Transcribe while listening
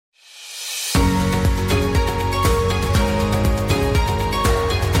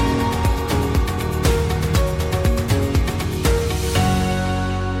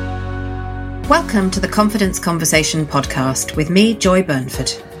Welcome to the Confidence Conversation podcast with me, Joy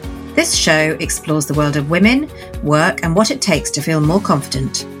Burnford. This show explores the world of women, work, and what it takes to feel more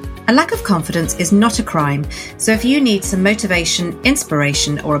confident. A lack of confidence is not a crime, so if you need some motivation,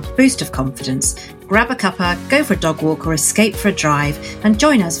 inspiration, or a boost of confidence, grab a cuppa, go for a dog walk, or escape for a drive, and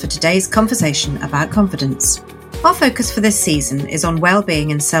join us for today's conversation about confidence. Our focus for this season is on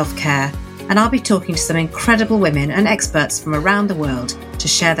well-being and self-care, and I'll be talking to some incredible women and experts from around the world to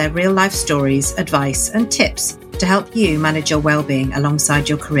share their real-life stories, advice, and tips to help you manage your well-being alongside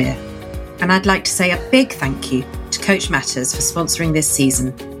your career. And I'd like to say a big thank you to Coach Matters for sponsoring this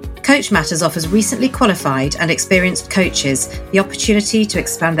season. Coach Matters offers recently qualified and experienced coaches the opportunity to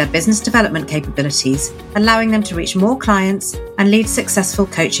expand their business development capabilities, allowing them to reach more clients and lead successful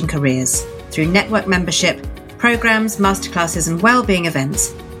coaching careers. Through network membership, programs, masterclasses, and well-being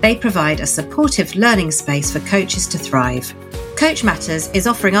events, they provide a supportive learning space for coaches to thrive. Coach Matters is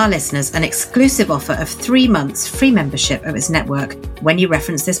offering our listeners an exclusive offer of 3 months free membership of its network when you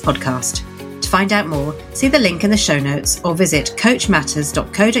reference this podcast. To find out more, see the link in the show notes or visit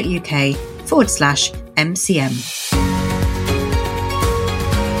coachmatters.co.uk/MCM.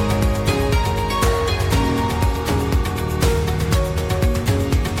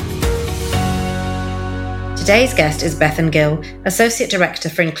 Today's guest is Bethan Gill, Associate Director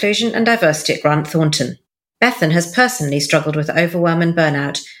for Inclusion and Diversity at Grant Thornton. Bethan has personally struggled with overwhelm and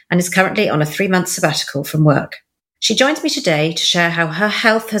burnout and is currently on a 3-month sabbatical from work. She joins me today to share how her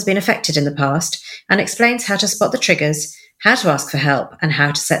health has been affected in the past and explains how to spot the triggers, how to ask for help, and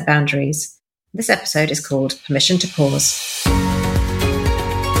how to set boundaries. This episode is called Permission to Pause.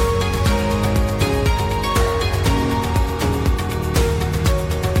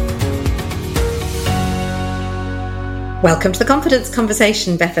 Welcome to the Confidence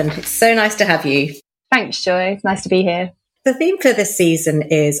Conversation, Bethan. It's so nice to have you. Thanks, Joy. It's nice to be here. The theme for this season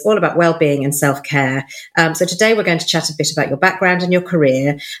is all about well-being and self-care. So today we're going to chat a bit about your background and your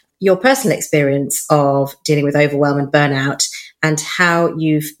career, your personal experience of dealing with overwhelm and burnout, and how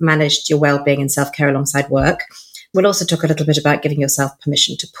you've managed your well-being and self-care alongside work. We'll also talk a little bit about giving yourself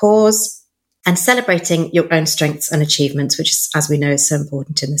permission to pause and celebrating your own strengths and achievements, which is, as we know, is so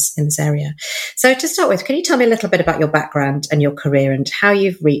important in this area. So to start with, can you tell me a little bit about your background and your career and how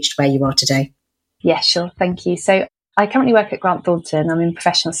you've reached where you are today? Yeah, sure. Thank you. So I currently work at Grant Thornton. I'm in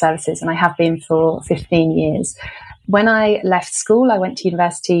professional services and I have been for 15 years. When I left school, I went to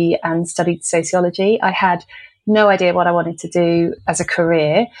university and studied sociology. I had no idea what I wanted to do as a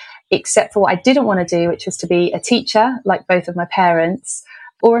career, except for what I didn't want to do, which was to be a teacher, like both of my parents,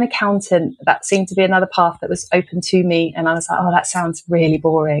 or an accountant. That seemed to be another path that was open to me. And I was like, oh, that sounds really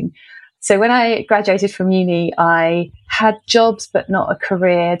boring. So when I graduated from uni, I had jobs, but not a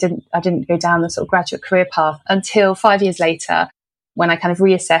career. I didn't go down the sort of graduate career path until 5 years later, when I kind of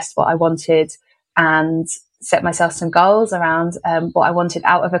reassessed what I wanted and set myself some goals around what I wanted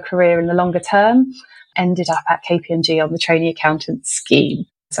out of a career in the longer term. Ended up at KPMG on the trainee accountant scheme.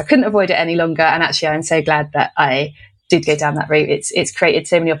 So I couldn't avoid it any longer. And actually, I'm so glad that I did go down that route. It's created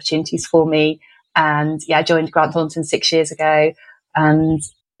so many opportunities for me. And yeah, I joined Grant Thornton 6 years ago. And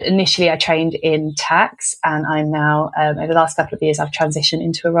initially I trained in tax, and I'm now, over the last couple of years, I've transitioned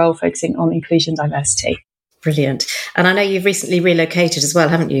into a role focusing on inclusion and diversity. Brilliant. And I know you've recently relocated as well,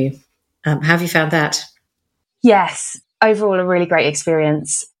 haven't you? How have you found that? Yes, overall a really great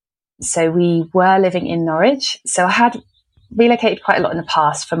experience. So we were living in Norwich. So I had relocated quite a lot in the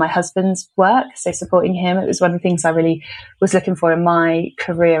past for my husband's work, so supporting him. It was one of the things I really was looking for in my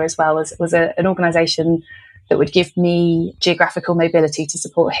career as well, was an organisation that would give me geographical mobility to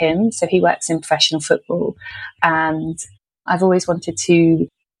support him. So he works in professional football, and I've always wanted to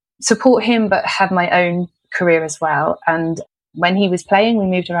support him but have my own career as well. And when he was playing, we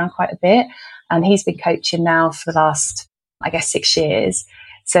moved around quite a bit, and he's been coaching now for the last, 6 years.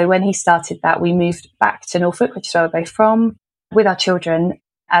 So when he started that, we moved back to Norfolk, which is where we're both from, with our children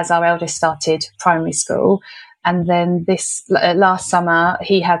as our eldest started primary school. And then this last summer,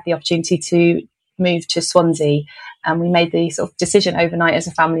 he had the opportunity to move to Swansea, and we made the sort of decision overnight as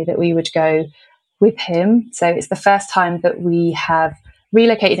a family that we would go with him. So it's the first time that we have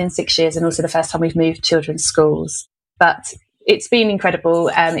relocated in 6 years, and also the first time we've moved children's schools. But it's been incredible.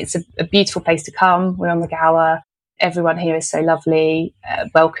 It's a beautiful place to come. We're on the Gower. Everyone here is so lovely,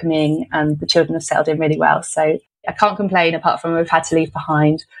 welcoming, and the children have settled in really well. So I can't complain, apart from we've had to leave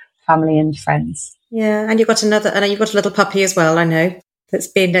behind family and friends. Yeah, and you've got a little puppy as well, I know, that's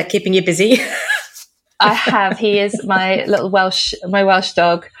been keeping you busy. I have. He is my Welsh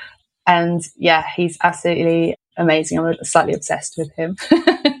dog. And yeah, he's absolutely amazing. I'm slightly obsessed with him.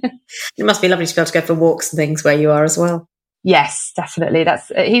 It must be lovely to be able to go for walks and things where you are as well. Yes, definitely. That's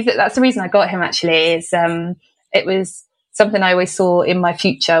the reason I got him, actually, is it was something I always saw in my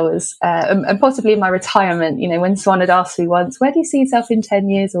future was, and possibly in my retirement, when someone had asked me once, where do you see yourself in 10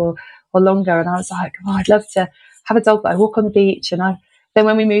 years or longer? And I was like, oh, I'd love to have a dog that I walk on the beach. And then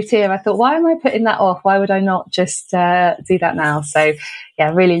when we moved here, I thought, why am I putting that off? Why would I not just do that now? So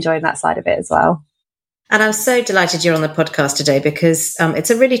yeah, really enjoying that side of it as well. And I'm so delighted you're on the podcast today, because it's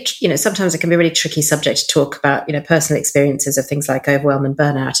a really, sometimes it can be a really tricky subject to talk about, personal experiences of things like overwhelm and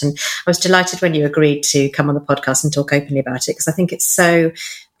burnout. And I was delighted when you agreed to come on the podcast and talk openly about it, because I think it's so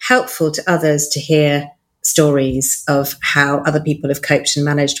helpful to others to hear stories of how other people have coped and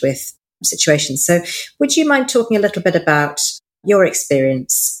managed with situations. So would you mind talking a little bit about your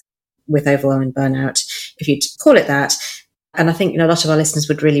experience with overwhelm and burnout, if you'd call it that? And I think a lot of our listeners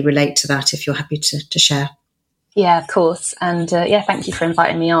would really relate to that, if you're happy to share. Yeah, of course. And thank you for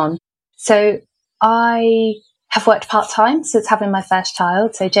inviting me on. So I have worked part-time since having my first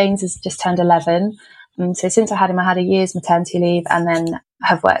child. So James has just turned 11. And so since I had him, I had a year's maternity leave, and then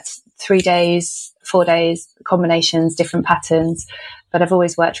have worked 3 days, 4 days, combinations, different patterns. But I've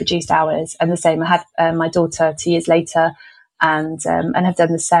always worked reduced hours. And the same, I had my daughter 2 years later, and have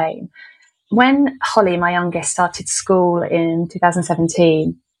done the same. When Holly, my youngest, started school in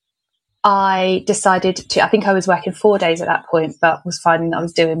 2017, I decided I think I was working 4 days at that point, but was finding that I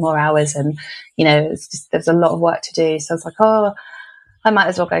was doing more hours, and, there was a lot of work to do. So I was like, oh, I might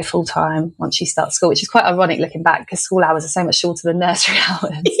as well go full time once she starts school, which is quite ironic looking back, because school hours are so much shorter than nursery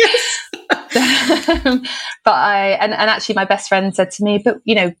hours. Yes. But and actually my best friend said to me, but,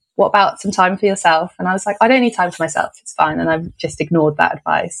 what about some time for yourself? And I was like, I don't need time for myself. It's fine. And I've just ignored that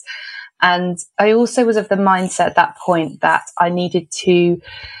advice. And I also was of the mindset at that point that I needed to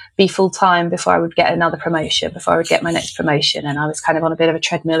be full-time before I would get another promotion, before I would get my next promotion. And I was kind of on a bit of a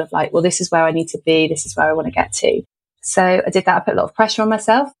treadmill of like, well, this is where I need to be. This is where I want to get to. So I did that. I put a lot of pressure on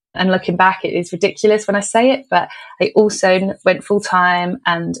myself. And looking back, it is ridiculous when I say it, but I also went full-time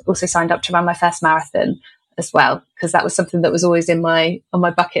and also signed up to run my first marathon as well, because that was something that was always on my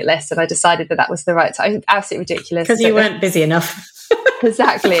bucket list. And I decided that was the right time. Absolutely ridiculous. Because you weren't busy enough.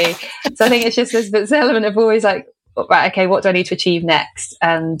 Exactly. So I think it's just this element of always like, right, okay, what do I need to achieve next?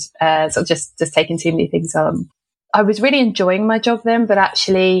 And sort of just taking too many things on. I was really enjoying my job then, but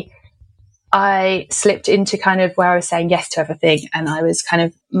actually I slipped into kind of where I was saying yes to everything. And I was kind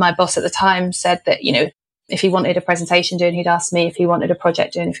of, my boss at the time said that, if he wanted a presentation doing, he'd ask me. If he wanted a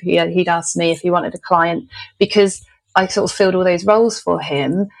project doing, he'd ask me. If he wanted a client, because I sort of filled all those roles for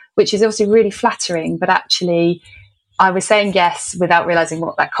him, which is obviously really flattering, but actually I was saying yes without realizing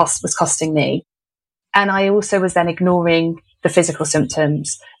what that was costing me. And I also was then ignoring the physical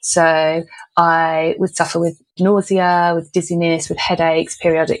symptoms. So I would suffer with nausea, with dizziness, with headaches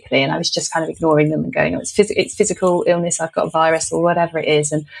periodically. And I was just kind of ignoring them and going, oh, it's physical illness. I've got a virus or whatever it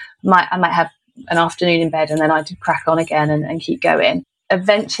is. And I might have an afternoon in bed, and then I'd crack on again and keep going.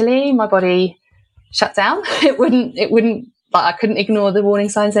 Eventually my body shut down. It wouldn't, like, I couldn't ignore the warning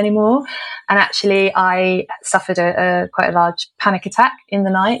signs anymore. And actually I suffered quite a large panic attack in the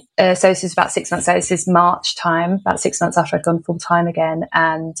night. So this is about 6 months. So this is March time, about 6 months after I'd gone full time again.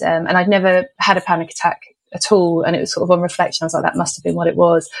 And I'd never had a panic attack at all. And it was sort of on reflection, I was like, that must have been what it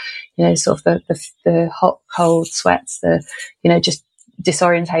was. Sort of the hot, cold sweats, just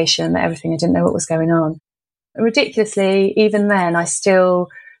disorientation, everything. I didn't know what was going on. Ridiculously, even then, I still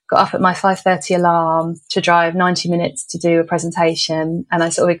got up at my 5:30 alarm to drive 90 minutes to do a presentation, and I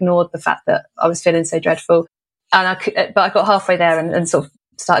sort of ignored the fact that I was feeling so dreadful. But I got halfway there and sort of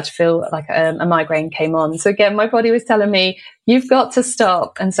started to feel like a migraine came on. So again, my body was telling me, you've got to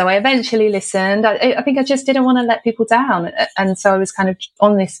stop. And so I eventually listened. I think I just didn't want to let people down. And so I was kind of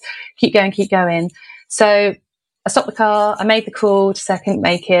on this, keep going. So I stopped the car. I made the call to say I couldn't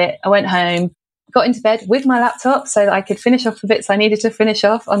make it. I went home, got into bed with my laptop so that I could finish off the bits I needed to finish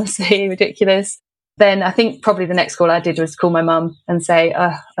off. Honestly, ridiculous. Then I think probably the next call I did was call my mum and say,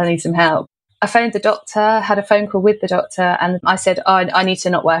 I need some help. I phoned the doctor, had a phone call with the doctor, and I said, I need to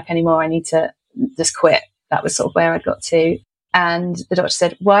not work anymore. I need to just quit. That was sort of where I got to. And the doctor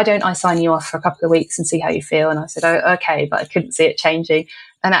said, why don't I sign you off for a couple of weeks and see how you feel? And I said, oh, okay, but I couldn't see it changing.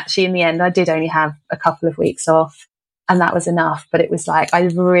 And actually, in the end, I did only have a couple of weeks off, and that was enough. But it was like, I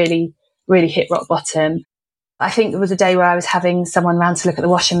really, really hit rock bottom. I think there was a day where I was having someone round to look at the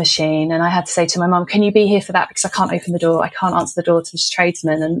washing machine, and I had to say to my mum, can you be here for that? Because I can't open the door. I can't answer the door to this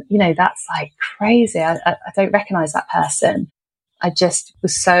tradesman. And, that's like crazy. I don't recognise that person. I just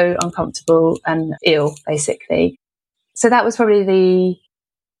was so uncomfortable and ill, basically. So that was probably the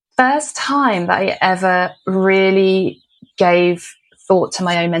first time that I ever really gave thought to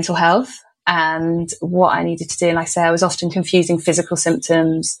my own mental health and what I needed to do. And like I say, I was often confusing physical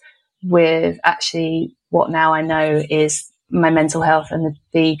symptoms with actually what now I know is my mental health and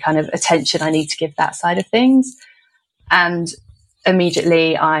the kind of attention I need to give that side of things. And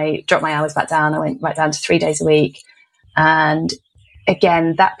immediately I dropped my hours back down. I went right down to 3 days a week. And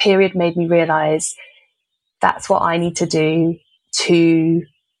again, that period made me realize that's what I need to do to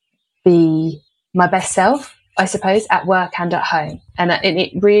be my best self, I suppose, at work and at home. And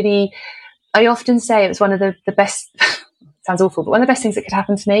it really, I often say it was one of the best, sounds awful, but one of the best things that could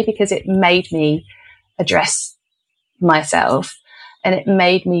happen to me, because it made me address myself and it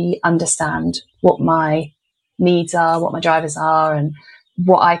made me understand what my needs are, what my drivers are, and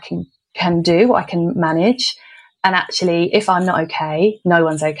what I can do, what I can manage. And actually, if I'm not okay, no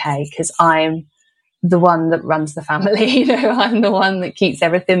one's okay, because I'm the one that runs the family. I'm the one that keeps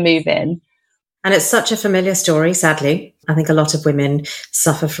everything moving. And it's such a familiar story, sadly. I think a lot of women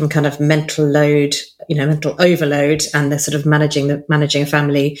suffer from kind of mental load, mental overload, and they're sort of managing a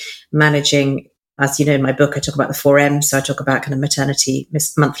family, managing, as you know, in my book, I talk about the 4Ms. So I talk about kind of maternity,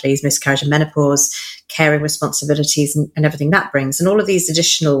 monthlies, miscarriage and menopause, caring responsibilities and everything that brings. And all of these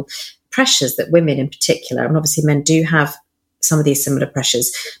additional pressures that women in particular, and obviously men do have some of these similar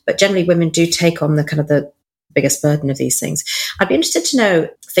pressures, but generally women do take on the kind of the biggest burden of these things. I'd be interested to know,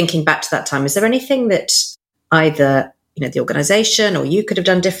 thinking back to that time, is there anything that either, the organisation or you could have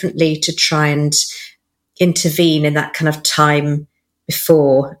done differently to try and intervene in that kind of time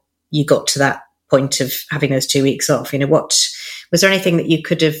before you got to that point of having those 2 weeks off? What was there anything that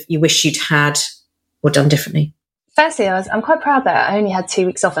you wish you'd had or done differently? Firstly, I'm quite proud that I only had 2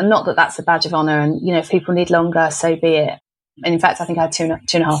 weeks off, and not that that's a badge of honour. And if people need longer, so be it. And in fact, I think I had two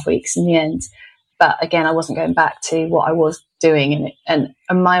and a half weeks in the end. But again, I wasn't going back to what I was doing and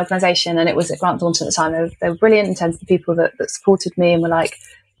my organisation. And it was at Grant Thornton at the time. They were brilliant in terms of the people that supported me and were like,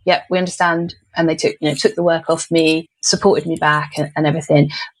 "Yep, we understand." And they took the work off me, supported me back, and everything.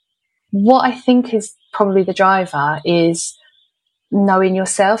 What I think is probably the driver is knowing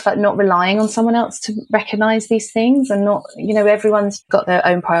yourself, like not relying on someone else to recognise these things, and not, everyone's got their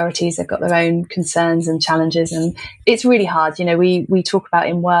own priorities, they've got their own concerns and challenges, and it's really hard. We talk about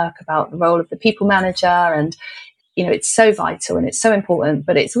in work about the role of the people manager, and it's so vital and it's so important,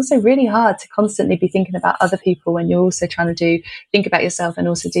 but it's also really hard to constantly be thinking about other people when you're also trying to think about yourself and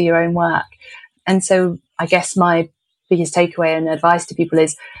also do your own work. And so I guess my biggest takeaway and advice to people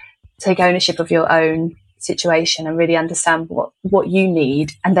is take ownership of your own situation and really understand what you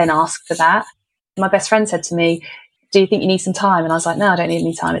need, and then ask for that. My best friend said to me, "Do you think you need some time?" And I was like, "No, I don't need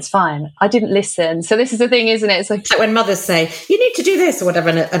any time. It's fine." I didn't listen. So this is the thing, isn't it? It's like when mothers say, "You need to do this" or whatever,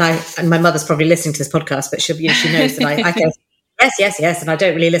 and my mother's probably listening to this podcast, but she knows that I go, yes, and I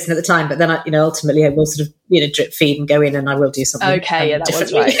don't really listen at the time, but then ultimately I will sort of drip feed and go in and I will do something. Okay, yeah, that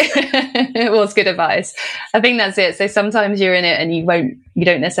was right. It was good advice. I think that's it. So sometimes you're in it and you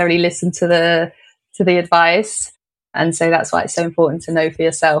don't necessarily listen to the advice, and so that's why it's so important to know for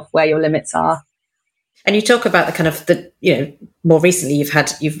yourself where your limits are. And you talk about the kind of more recently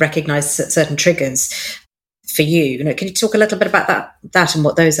you've recognised certain triggers for you. Can you talk a little bit about that and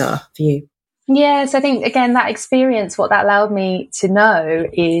what those are for you? Yes, I think again that experience, what that allowed me to know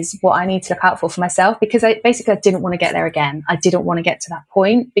is what I need to look out for myself, because I didn't want to get there again. I didn't want to get to that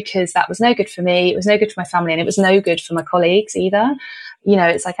point, because that was no good for me. It was no good for my family, and it was no good for my colleagues either.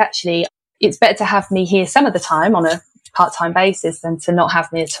 It's like, actually, it's better to have me here some of the time on a part-time basis than to not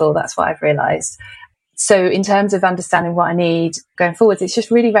have me at all. That's what I've realised. So in terms of understanding what I need going forward, it's just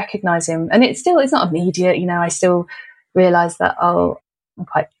really recognising, and it's not immediate. I still realise that, I'm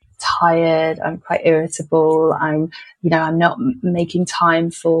quite tired, I'm quite irritable, I'm not making time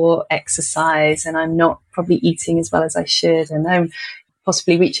for exercise, and I'm not probably eating as well as I should, and I'm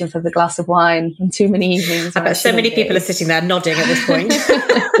possibly reaching for the glass of wine on too many evenings. I bet so many people are sitting there nodding at this point.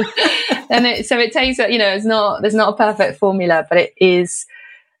 And so it takes, there's not a perfect formula, but it is,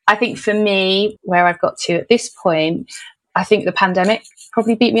 I think for me, where I've got to at this point, I think the pandemic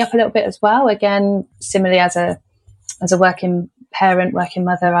probably beat me up a little bit as well. Again, similarly as a working parent, working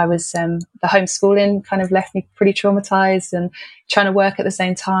mother, I was, the homeschooling kind of left me pretty traumatized, and trying to work at the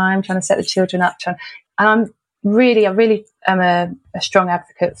same time, trying to set the children up. And I really am a strong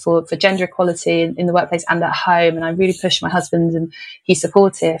advocate for gender equality in the workplace and at home. And I really push my husband, and he's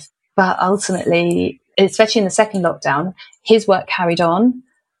supportive. But ultimately, especially in the second lockdown, his work carried on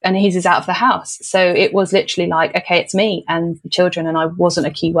and his is out of the house. So it was literally like, okay, it's me and the children, and I wasn't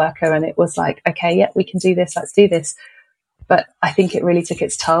a key worker. And it was like, okay, yeah, we can do this. Let's do this. But I think it really took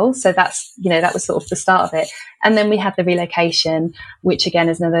its toll. So that's, that was sort of the start of it. And then we had the relocation, which again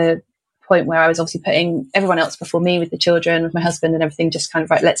is another point where I was obviously putting everyone else before me with the children, with my husband and everything, just kind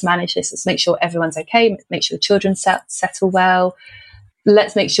of right, let's manage this. Let's make sure everyone's okay. Make sure the children settle well.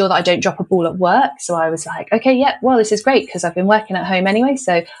 Let's make sure that I don't drop a ball at work. So I was like, okay, yeah, well, this is great because I've been working at home anyway.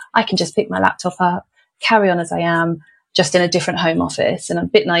 So I can just pick my laptop up, carry on as I am, just in a different home office. And I'm a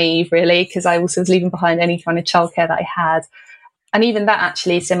bit naive, really, because I also was leaving behind any kind of childcare that I had. And even that,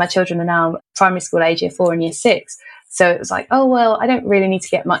 actually, so my children are now primary school age, year 4 and year 6. So it was like, oh, well, I don't really need to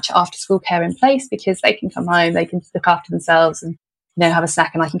get much after school care in place because they can come home, they can look after themselves and, have a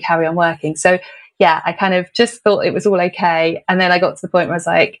snack, and I can carry on working. So yeah, I kind of just thought it was all okay. And then I got to the point where I was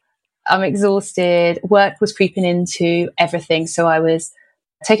like, I'm exhausted. Work was creeping into everything. So I was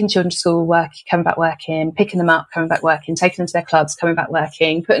taking children to school, coming back working, picking them up, coming back working, taking them to their clubs, coming back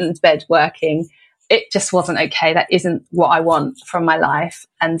working, putting them to bed, working. It just wasn't okay. That isn't what I want from my life.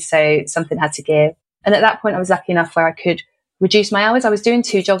 And so something had to give. And at that point, I was lucky enough where I could reduce my hours. I was doing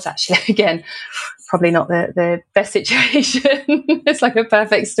 2 jobs, actually. Again, probably not the best situation. It's like a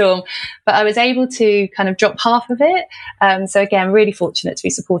perfect storm. But I was able to kind of drop half of it. So again, really fortunate to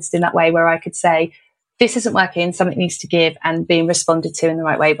be supported in that way where I could say, this isn't working, something needs to give, and being responded to in the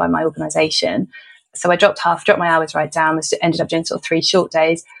right way by my organisation. So I dropped my hours right down, ended up doing sort of 3 short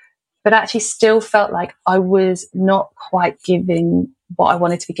days, but actually still felt like I was not quite giving what I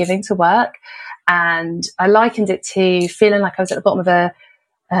wanted to be giving to work. And I likened it to feeling like I was at the bottom of a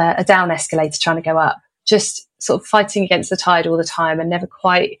down escalator trying to go up, just sort of fighting against the tide all the time and never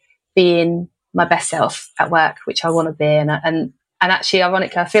quite being my best self at work, which I want to be. And actually,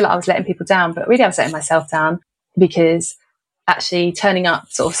 ironically, I feel like I was letting people down, but really I was letting myself down because actually turning up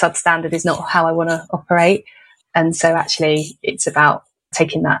sort of substandard is not how I want to operate. And so actually it's about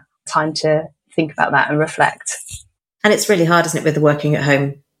taking that time to think about that and reflect. And it's really hard, isn't it, with the working at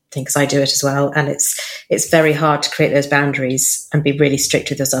home thing, because I do it as well. And it's very hard to create those boundaries and be really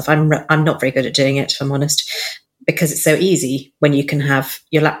strict with yourself. I'm not very good at doing it, if I'm honest, because it's so easy when you can have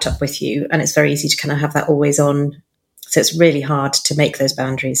your laptop with you, and it's very easy to kind of have that always on. So it's really hard to make those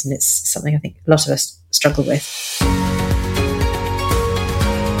boundaries, and it's something I think a lot of us struggle with.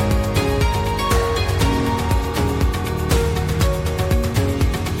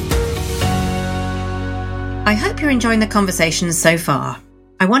 I hope you're enjoying the conversation so far.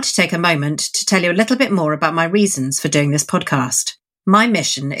 I want to take a moment to tell you a little bit more about my reasons for doing this podcast. My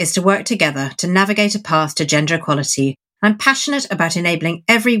mission is to work together to navigate a path to gender equality. I'm passionate about enabling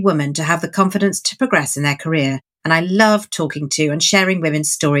every woman to have the confidence to progress in their career, and I love talking to and sharing women's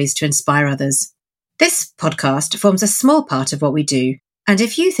stories to inspire others. This podcast forms a small part of what we do, and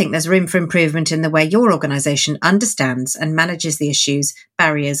if you think there's room for improvement in the way your organisation understands and manages the issues,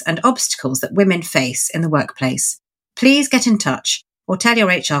 barriers and obstacles that women face in the workplace, please get in touch or tell your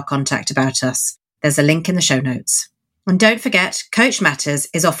HR contact about us. There's a link in the show notes. And don't forget, Coach Matters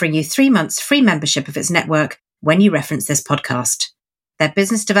is offering you 3 months free membership of its network when you reference this podcast. Their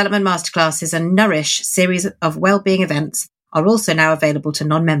business development masterclasses and Nourish series of wellbeing events are also now available to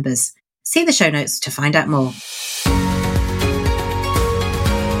non-members. See the show notes to find out more.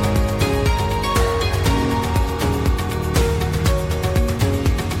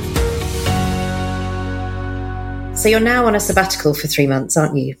 So you're now on a sabbatical for 3 months,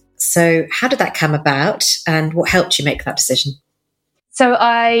 aren't you? So how did that come about and what helped you make that decision? So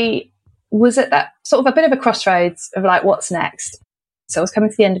I was at that sort of a bit of a crossroads of like, what's next? So I was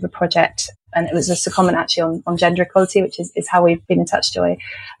coming to the end of a project, and it was just a comment actually on gender equality, which is how we've been in touch, Joy,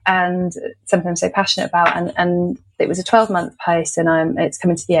 and something I'm so passionate about. And it was a 12-month post, and it's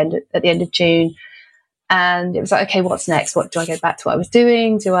coming to the end at the end of June. And it was like, okay, what's next? What do I go back to what I was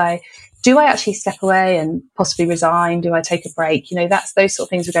doing? Do I actually step away and possibly resign? Do I take a break? That's those sort of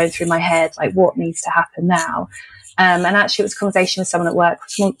things were going through my head, like what needs to happen now? And actually it was a conversation with someone at work,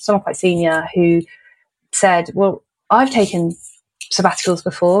 someone quite senior, who said, well, I've taken sabbaticals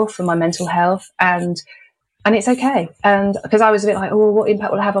before for my mental health, and it's okay. And because I was a bit like, oh, what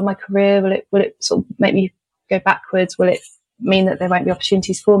impact will it have on my career? Will it sort of make me go backwards? Will it mean that there won't be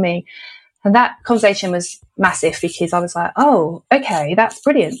opportunities for me? And that conversation was massive because I was like, oh, okay, that's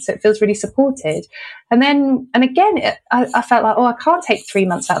brilliant. So it feels really supported. And again, I felt like, oh, I can't take 3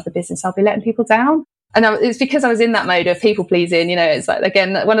 months out of the business. I'll be letting people down. And it's because I was in that mode of people pleasing. It's like,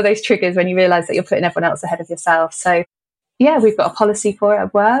 again, one of those triggers when you realize that you're putting everyone else ahead of yourself. So yeah, we've got a policy for it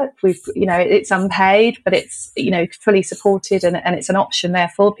at work. It's unpaid, but it's, fully supported, and it's an option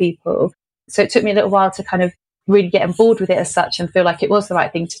there for people. So it took me a little while to kind of really get on board with it as such and feel like it was the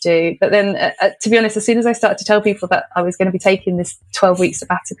right thing to do. But then, to be honest, as soon as I started to tell people that I was going to be taking this 12-week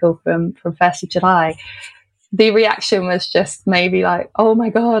sabbatical from 1st of July, the reaction was just maybe like, oh my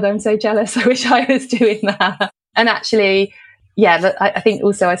God, I'm so jealous. I wish I was doing that. And actually, yeah, I think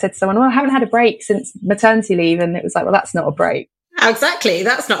also I said to someone, well, I haven't had a break since maternity leave. And it was like, well, that's not a break. Exactly.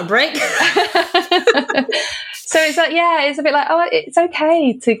 That's not a break. So it's like, yeah, it's a bit like, oh, it's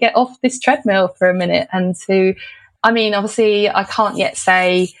okay to get off this treadmill for a minute and to, I mean, obviously I can't yet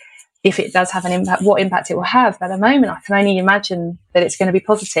say if it does have an impact, what impact it will have. But at the moment, I can only imagine that it's going to be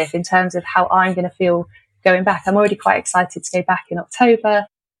positive in terms of how I'm going to feel going back. I'm already quite excited to go back in October,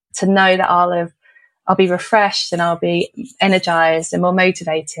 to know that I'll be refreshed and I'll be energized and more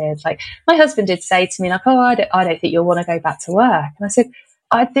motivated. Like my husband did say to me, like, oh, I don't think you'll want to go back to work. And I said,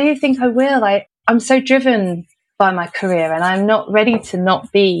 I do think I will. I'm so driven by my career, and I'm not ready to not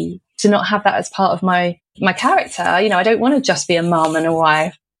have that as part of my character. You know, I don't want to just be a mum and a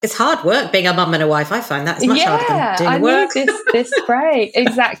wife. It's hard work being a mum and a wife. I find that it's much harder than doing the work. I need this break.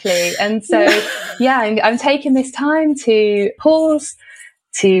 Exactly. And so, yeah, I'm taking this time to pause,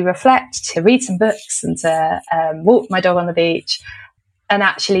 to reflect, to read some books, and to walk my dog on the beach. And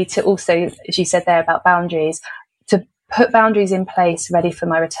actually to also, as you said there about boundaries, to put boundaries in place ready for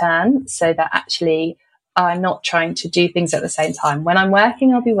my return, so that actually I'm not trying to do things at the same time. When I'm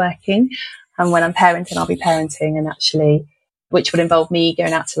working, I'll be working. And when I'm parenting, I'll be parenting. And actually, which would involve me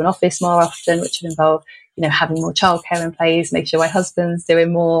going out to an office more often, which would involve, you know, having more childcare in place, make sure my husband's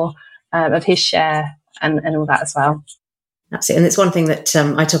doing more of his share and all that as well. Absolutely. And it's one thing that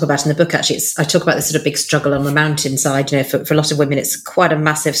I talk about in the book, actually. I talk about this sort of big struggle on the mountainside. You know, for a lot of women, it's quite a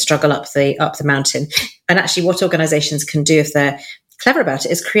massive struggle up the mountain. And actually what organisations can do if they're clever about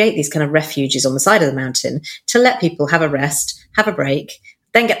it is create these kind of refuges on the side of the mountain to let people have a rest, have a break,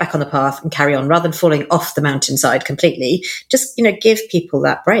 then get back on the path and carry on, rather than falling off the mountainside completely. Just, you know, give people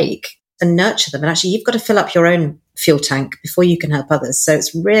that break and nurture them. And actually, you've got to fill up your own fuel tank before you can help others. So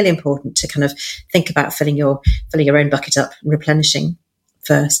it's really important to kind of think about filling your own bucket up and replenishing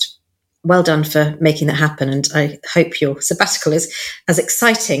first. Well done for making that happen. And I hope your sabbatical is as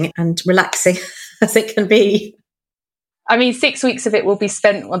exciting and relaxing as it can be. I mean, 6 weeks of it will be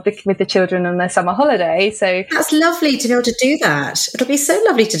spent with the children on their summer holiday. So that's lovely to be able to do that. It'll be so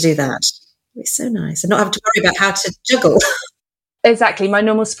lovely to do that. It'll be so nice and not have to worry about how to juggle. Exactly. My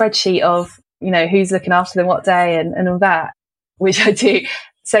normal spreadsheet of, you know, who's looking after them what day and all that, which I do.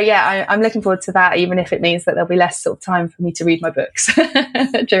 So yeah, I'm looking forward to that, even if it means that there'll be less sort of time for me to read my books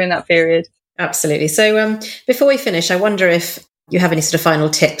during that period. Absolutely. So before we finish, I wonder if you have any sort of final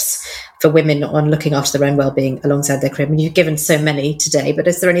tips for women on looking after their own well-being alongside their career. I mean, you've given so many today, but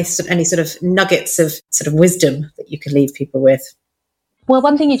is there any sort of nuggets of sort of wisdom that you could leave people with? Well,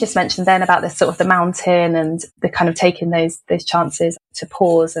 one thing you just mentioned then about the sort of the mountain and the kind of taking those chances to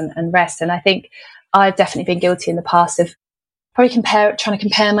pause and rest. And I think I've definitely been guilty in the past of probably trying to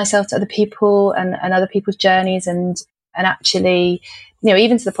compare myself to other people and other people's journeys. And actually, you know,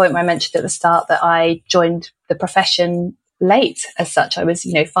 even to the point where I mentioned at the start that I joined the profession late as such. I was,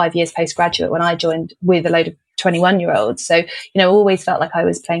 you know, 5 years postgraduate when I joined with a load of 21-year-olds. So, you know, always felt like I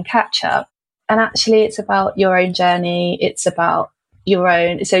was playing catch up. And actually it's about your own journey. It's about your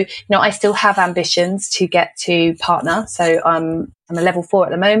own. So, you know, I still have ambitions to get to partner. So I'm a level 4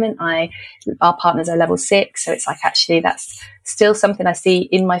 at the moment. Our partners are level 6. So it's like, actually, that's still something I see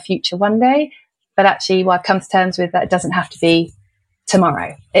in my future one day. But actually, what I've come to terms with, that it doesn't have to be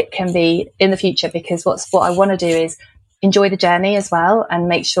tomorrow. It can be in the future, because what I want to do is enjoy the journey as well and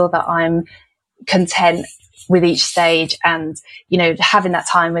make sure that I'm content with each stage and, you know, having that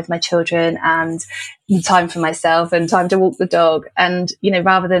time with my children and time for myself and time to walk the dog. And, you know,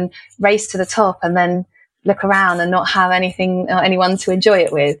 rather than race to the top and then look around and not have anything or anyone to enjoy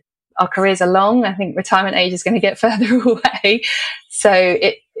it with. Our careers are long. I think retirement age is going to get further away. So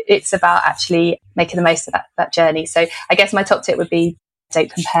it's about actually making the most of that journey. So I guess my top tip would be,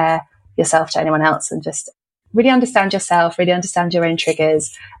 don't compare yourself to anyone else, and just really understand yourself, really understand your own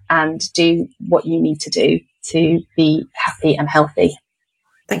triggers, and do what you need to do to be happy and healthy.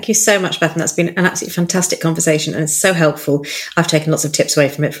 Thank you so much, Bethan. That's been an absolutely fantastic conversation and it's so helpful. I've taken lots of tips away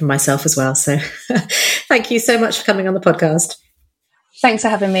from it from myself as well. So thank you so much for coming on the podcast. Thanks for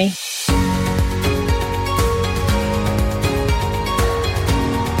having me.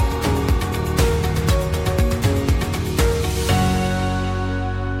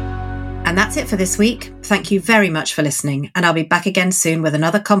 And that's it for this week. Thank you very much for listening, and I'll be back again soon with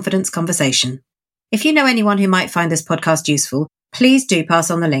another confidence conversation. If you know anyone who might find this podcast useful, please do pass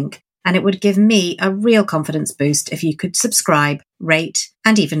on the link, and it would give me a real confidence boost if you could subscribe, rate,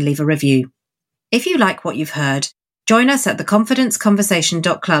 and even leave a review. If you like what you've heard, join us at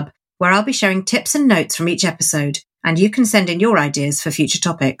theconfidenceconversation.club, where I'll be sharing tips and notes from each episode, and you can send in your ideas for future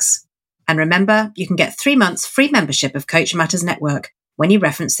topics. And remember, you can get 3 months free membership of Coach Matters Network when you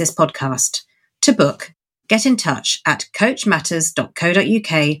reference this podcast. To book, get in touch at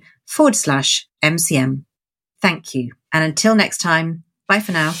coachmatters.co.uk/MCM. Thank you. And until next time, bye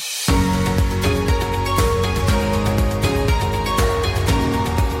for now.